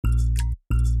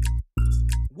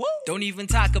Don't even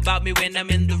talk about me when I'm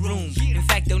in the room. In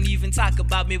fact, don't even talk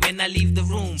about me when I leave the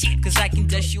room. Cause I can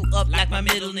dust you up like my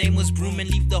middle name was Broom and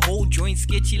leave the whole joint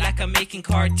sketchy like I'm making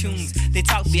cartoons. They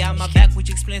talk behind my back, which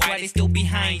explains why they still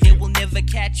behind. They will never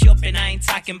catch up, and I ain't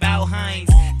talking about Heinz.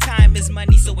 Time is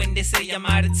money, so when they say I'm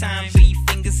out of time, 3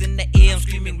 fingers in the air, I'm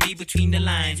screaming read between the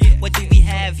lines. What do we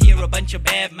have here? A bunch of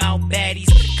bad mouth baddies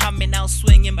coming out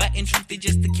swinging, but in truth they're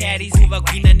just the caddies. Who are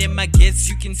greener than my gets,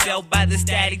 you can tell by the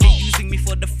static. They're using me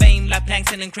for the fame like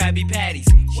plankton and Krabby Patties.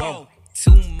 Whoa,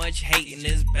 too much hating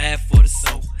is bad for the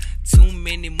soul. Too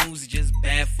many moves are just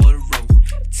bad for the road.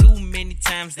 Too many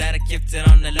times that I kept it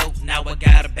on the low. Now I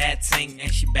got a bad thing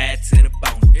and she bad to the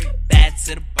bone. Bad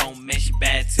to the bone, man, she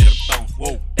bad to the bone.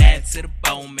 Whoa, bad to the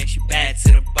bone, man, she bad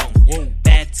to the bone. Whoa,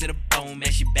 bad to the bone,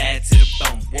 man, she bad to the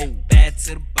bone. Whoa, bad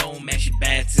to the bone, man, she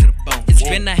bad to the bone. It's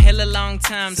been a hella long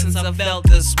time since I felt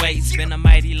this way. It's been a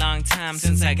mighty long time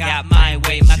since I got my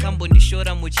way. Makambo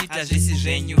ndishora muchita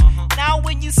zisizenyu. Now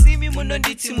when you see me,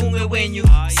 munonditi mungwe wenyu.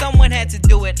 Someone had to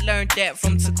do it, learned that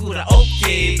from Takura.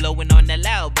 Okay, blowing on the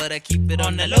loud, but I keep it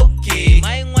on the low key.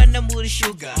 My wanna move the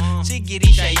sugar,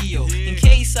 chigirisha iyo. In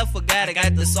case I forgot, I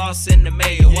got the sauce in the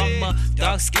mayo. I'm a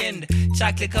dark-skinned,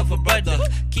 chocolate-covered brother.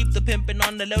 Keep the pimpin'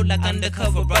 on the low like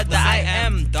undercover brother. I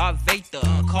am Darth Vader,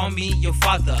 call me your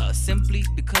father. Simply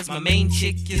because my main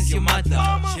chick is your mother.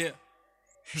 Yeah.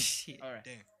 Shit. Alright.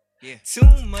 Yeah.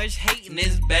 Too much hating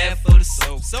is bad for the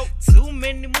soul. Too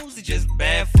many moves are just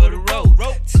bad for the road.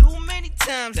 Too many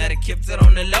times that I kept it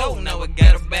on the low. Now I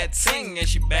got a bad thing and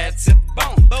she bad to the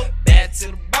bone. Bad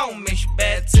to the bone, man, she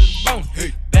bad to the bone.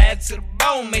 Bad to the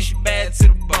bone, man, she bad to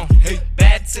the bone.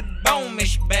 Bad to the bone, man,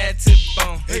 she bad to the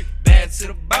bone. Bad to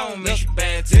the bone, man, she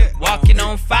bad to the bone. Walking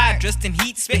on fire, dressed in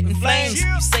heat, spitting flames.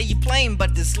 You say you playing,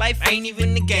 but this life ain't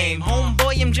even the game.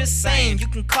 Homeboy, I'm just saying, you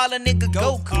can call a nigga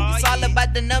Goku. It's all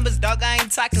about the numbers, dog, I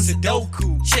ain't talking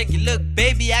Sudoku. Check it, look,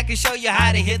 baby, I can show you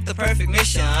how to hit the perfect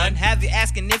mission. Have you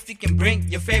asking if you can bring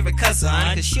your favorite cousin?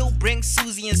 Cause she'll bring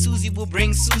Susie and Susie will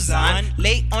bring Susan.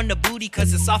 Lay on the booty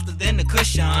cause it's softer than the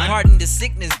cushion. Pardon the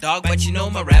sickness, dog, but you know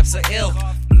my raps are ill.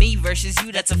 Me versus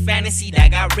you, that's a fantasy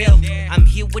that got real. I'm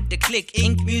here with the click,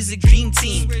 Ink Music Dream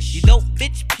Team. You dope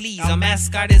bitch, please, our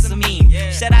mascot is a meme.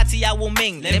 Shout out to Yao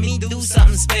Ming, let me do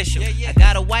something special. I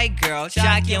got a white girl,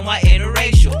 ChoC and white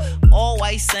interracial. All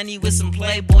white sunny with some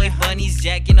Playboy bunnies,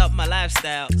 jacking up my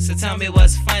lifestyle. So tell me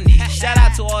what's funny. Shout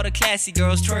out to all the classy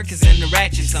girls, twerkers and the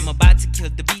ratchets. I'm about to kill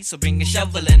the beat, so bring a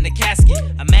shovel in the casket.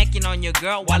 I'm macking on your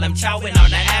girl while I'm chowing on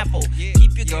an apple.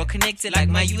 Keep your girl connected like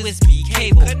my USB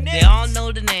cable. They all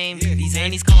know the name, these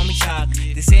annies call me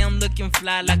ChoC. They say I'm looking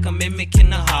fly like I'm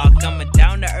mimicking a hawk. I'm a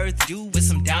down-to-earth dude with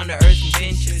some down-to-earth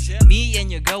inventions. Me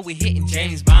and your girl, we hitting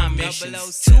James Bond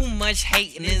missions. Too much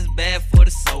hating is bad for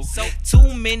the soul.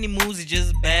 Too many moves are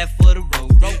just bad for the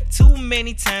road. Too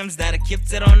many times that I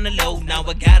kept it on the low. Now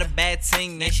I got a bad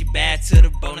thing and she bad to the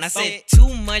bone. I said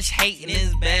too much hating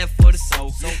is bad for the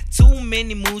soul. Too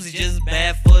many moves are just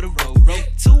bad for the road.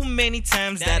 Too many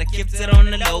times that I kept it on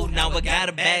the low. Now I got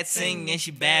a bad thing and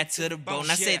she bad to the bone.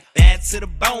 I said bad to the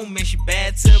bone, man, she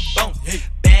bad to the bone.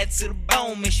 Bad to the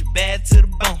bone, man, she bad to the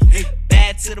bone.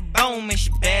 Bad to the bone, man,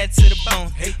 she bad to the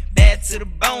bone. Bad to the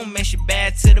bone, man, she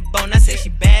bad to the bone. I said she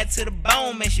bad to the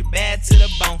bone, man, she bad to the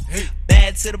bone.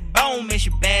 Bad to the bone, man, she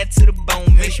bad to the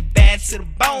bone. Man, she bad to the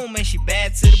bone, man, she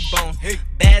bad to the bone.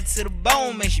 Bad to the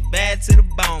bone, man, she bad to the bone.